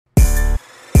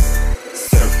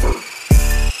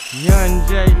Young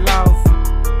J Loft.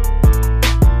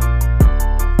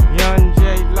 Young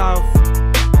J Loft.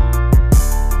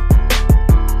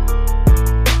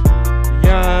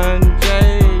 Young J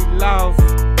Loft.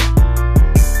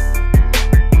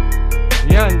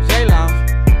 Young J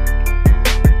Loft.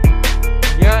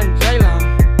 Young J Loft.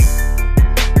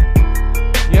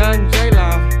 Young J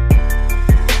Loft.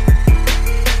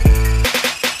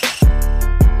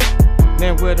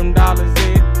 Then where them dollars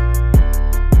at?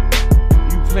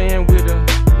 Playing with a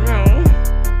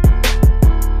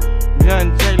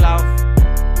Young J Loft.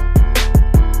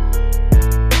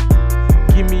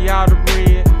 Give me all the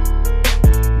bread.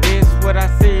 That's what I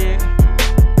said.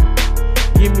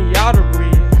 Give me all the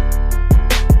bread.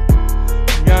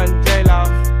 Young J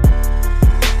Loft.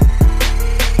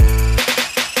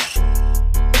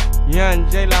 Young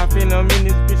J Loft in a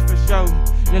this bitch for show.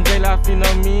 Young J Loft in a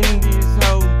this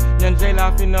hoe. Young J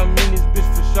Loft in a this bitch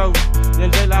for show.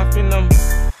 Young J Loft in them.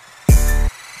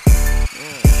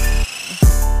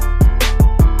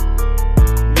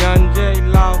 Young J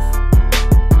Loft.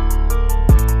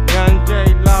 Young J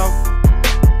Loft.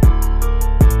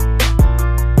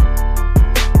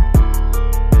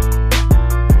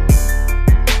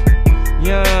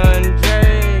 Young J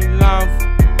Loft.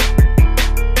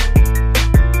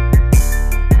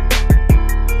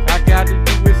 I gotta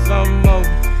do it some more.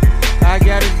 I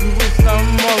gotta do it some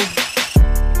more.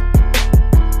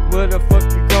 Where the fuck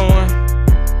you going?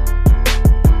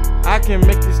 I can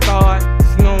make it start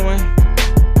snowing.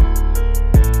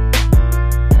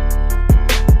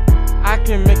 I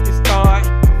can make it start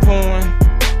pouring.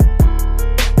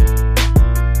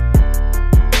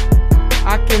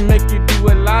 I can make you do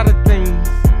a lot of things.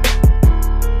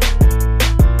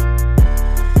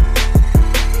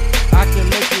 I can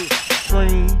make it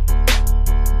scream.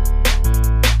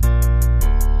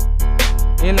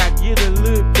 And I get a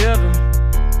little better.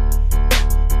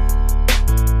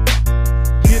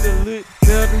 Get a little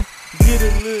better. Get a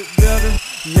little better.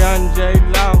 Young J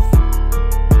Loft.